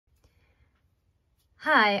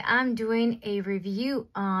Hi, I'm doing a review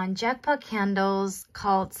on Jackpot Candles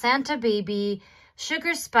called Santa Baby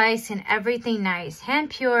Sugar Spice and Everything Nice.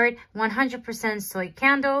 Hand-pured, 100% soy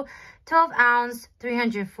candle, 12 ounce,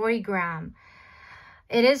 340 gram.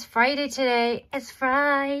 It is Friday today. It's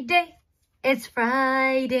Friday. It's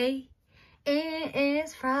Friday. It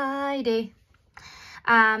is Friday.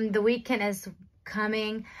 The weekend is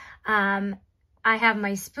coming. I have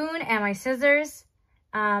my spoon and my scissors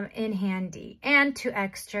in handy, and 2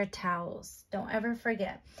 extra towels. Don't ever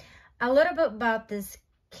forget. A little bit about this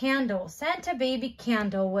candle, Santa Baby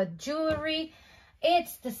candle with jewelry.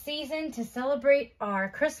 It's the season to celebrate our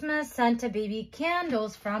Christmas Santa Baby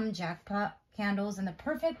candles from Jackpot Candles, and the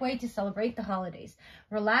perfect way to celebrate the holidays.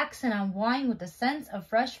 Relax and unwind with the scents of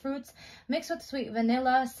fresh fruits mixed with sweet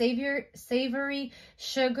vanilla, savory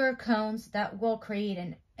sugar cones that will create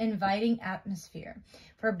an inviting atmosphere.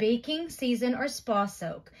 For baking, season, or spa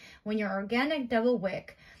soak, when your organic double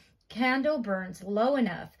wick candle burns low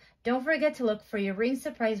enough, don't forget to look for your ring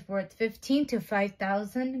surprise worth $15,000 to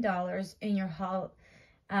 $5,000 in your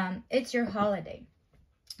it's your holiday.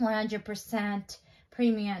 100%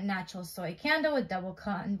 premium natural soy candle with double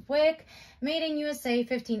cotton wick, made in USA,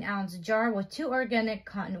 15-ounce jar with 2 organic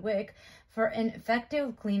cotton wick. For an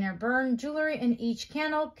effective cleaner burn, jewelry in each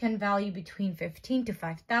candle can value between $15,000 to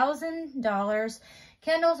 $5,000.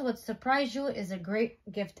 Candles with surprise jewel is a great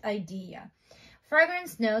gift idea.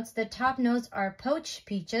 Fragrance notes: the top notes are poached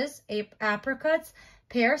peaches, apricots,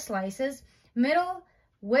 pear slices, middle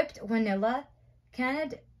whipped vanilla,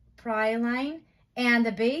 candied praline, and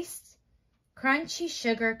the base crunchy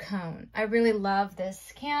sugar cone. I really love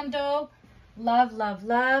this candle. Love, love,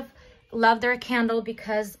 love. Love their candle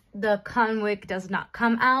because the cotton wick does not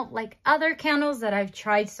come out like other candles that I've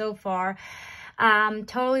tried so far.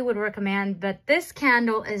 Totally would recommend, but this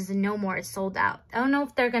candle is no more. It's sold out. I don't know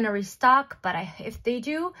if they're gonna restock, but if they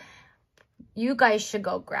do, you guys should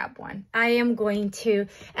go grab one. I am going to.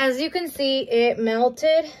 As you can see, it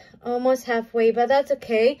melted almost halfway, but that's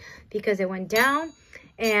okay because it went down.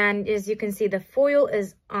 And as you can see, the foil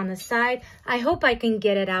is on the side. I hope I can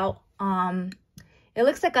get it out. It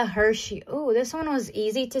looks like a Hershey. Oh, this one was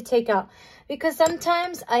easy to take out because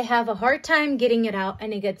sometimes I have a hard time getting it out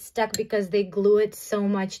and it gets stuck because they glue it so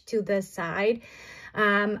much to the side.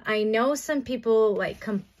 I know some people like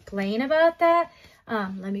complain about that.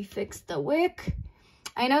 Let me fix the wick.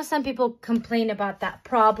 I know some people complain about that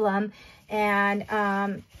problem,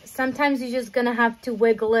 and sometimes you're just gonna have to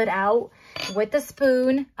wiggle it out with a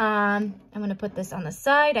spoon. I'm gonna put this on the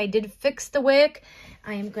side. I did fix the wick.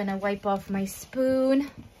 I am gonna wipe off my spoon,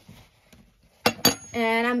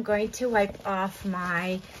 and I'm going to wipe off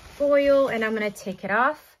my foil, and I'm gonna take it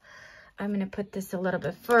off. I'm gonna put this a little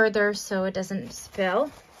bit further so it doesn't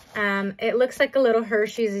spill. It looks like a little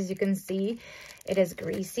Hershey's, as you can see. It is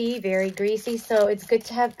greasy, very greasy, so it's good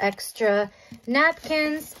to have extra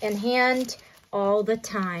napkins in hand all the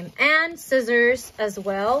time, and scissors as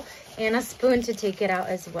well, and a spoon to take it out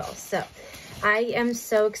as well. So I am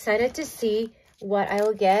so excited to see what I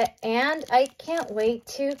will get, and I can't wait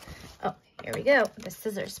to, oh, here we go, the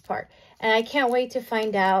scissors part. And I can't wait to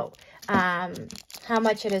find out how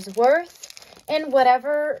much it is worth in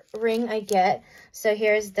whatever ring I get. So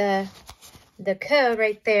here's the code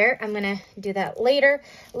right there. I'm gonna do that later.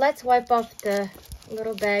 Let's wipe off the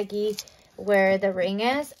little baggie where the ring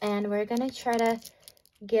is, and we're gonna try to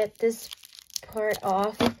get this part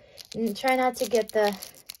off and try not to get the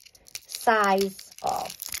size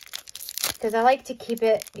off, because I like to keep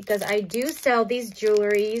it, because I do sell these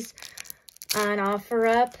jewelries on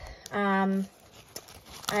OfferUp.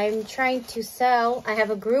 I'm trying to sell, I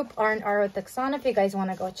have a group, R&R with Oksana, if you guys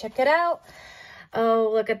want to go check it out. Oh,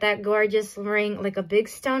 look at that gorgeous ring, like a big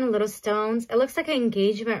stone, little stones. It looks like an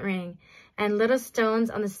engagement ring and little stones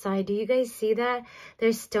on the side. Do you guys see that?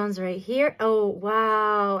 There's stones right here. Oh,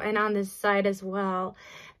 wow. And on this side as well.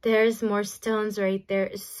 There's more stones right there.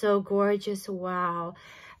 It's so gorgeous. Wow.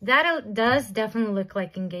 That does definitely look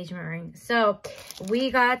like engagement ring. So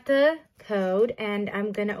we got the code, and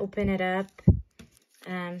I'm going to open it up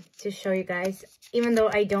to show you guys, even though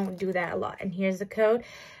I don't do that a lot. And here's the code.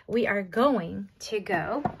 We are going to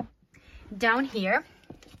go down here.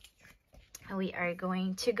 We are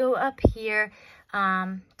going to go up here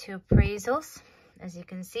to appraisals. As you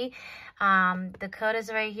can see, the code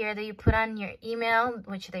is right here that you put on your email,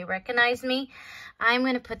 which they recognize me. I'm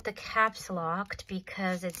going to put the caps locked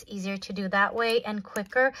because it's easier to do that way and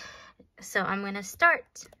quicker. So I'm going to start.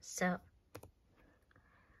 So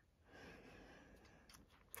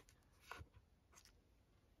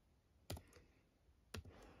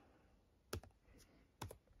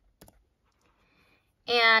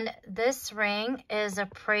And this ring is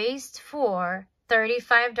appraised for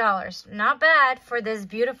 $35. Not bad for this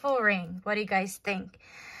beautiful ring. What do you guys think?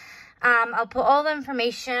 I'll put all the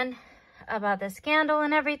information about this candle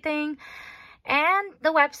and everything, and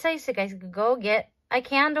the website, so you guys can go get a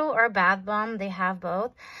candle or a bath bomb. They have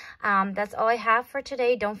both. That's all I have for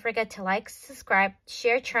today. Don't forget to like, subscribe,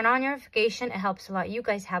 share, turn on notification. It helps a lot. You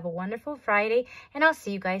guys have a wonderful Friday, and I'll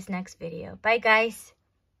see you guys next video. Bye, guys.